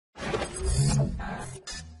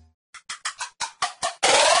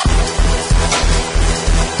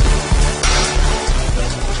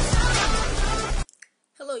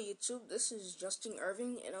YouTube, this is Justin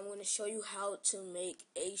Irving, and I'm going to show you how to make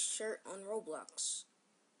a shirt on Roblox.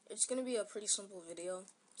 It's going to be a pretty simple video.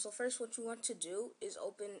 So first, what you want to do is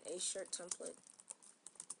open a shirt template.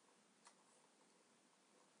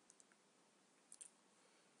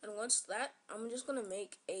 And once that, I'm just going to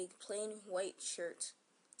make a plain white shirt.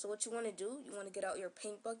 So what you want to do, you want to get out your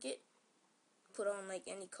paint bucket, put on like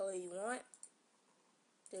any color you want.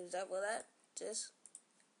 There's that, just.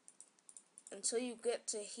 Until you get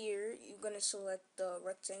to here, you're going to select the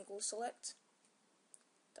rectangle select.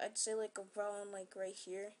 I'd say like around like right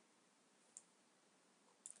here.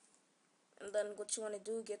 And then what you want to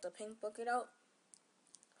do, get the paint bucket out,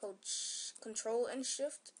 hold Control and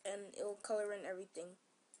Shift, and it'll color in everything.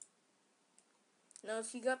 Now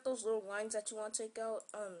if you got those little lines that you want to take out,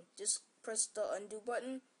 just press the undo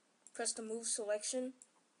button, press the move selection,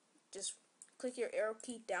 just click your arrow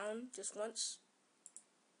key down just once,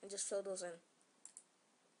 and just fill those in.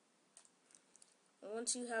 And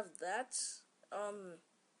once you have that,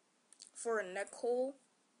 for a neck hole,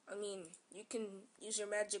 you can use your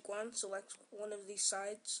magic wand, select one of these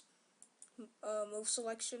sides, move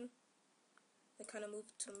selection, and kind of move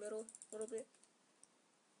it to the middle a little bit.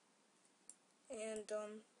 And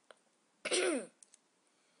you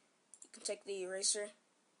can take the eraser,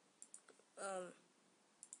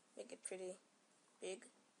 make it pretty big,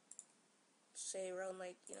 say around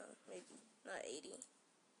like, maybe not 80,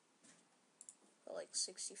 but like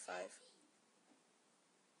 65.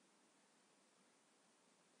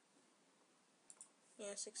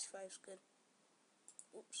 Yeah, 65 is good.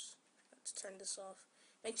 Oops, let's turn this off.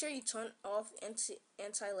 Make sure you turn off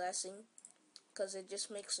anti-lacing, because it just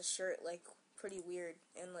makes the shirt like pretty weird,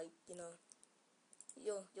 and like,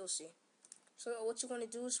 you'll see. So what you want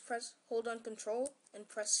to do is hold on Control and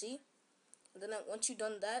press C, and then once you've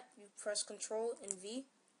done that, you press Control and V,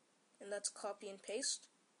 and that's copy and paste.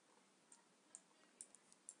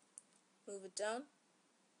 Move it down,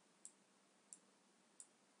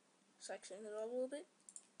 section it up a little bit,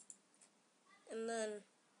 and then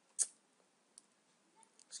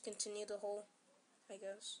just continue the whole, I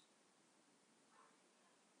guess.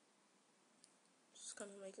 Just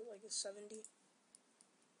gonna make it like a 70.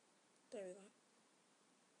 There we go.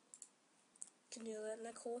 Continue that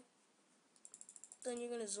neck hole. Then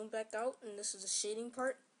you're gonna zoom back out, and this is the shading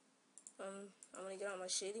part. I'm gonna get out my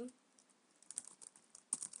shading.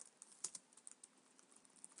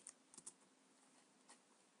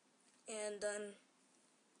 And then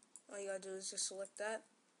all you gotta do is just select that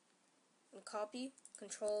and copy,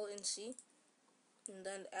 Control and C, and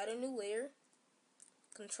then add a new layer,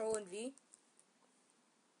 Control and V,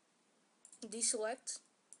 deselect,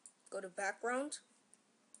 go to background,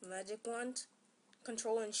 magic wand,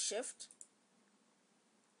 Control and Shift,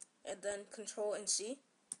 and then Control and C,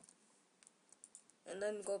 and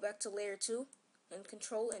then go back to layer 2 and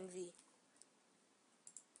Control and V.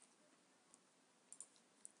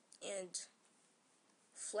 And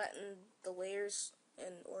flatten the layers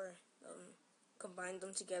or combine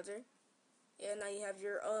them together, and now you have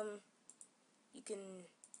your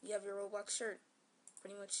you have your Roblox shirt.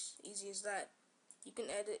 Pretty much easy as that. You can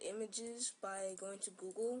edit images by going to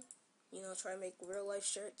Google, try to make real life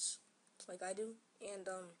shirts like I do, and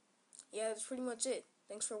yeah, that's pretty much it.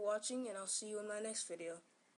 Thanks for watching, and I'll see you in my next video.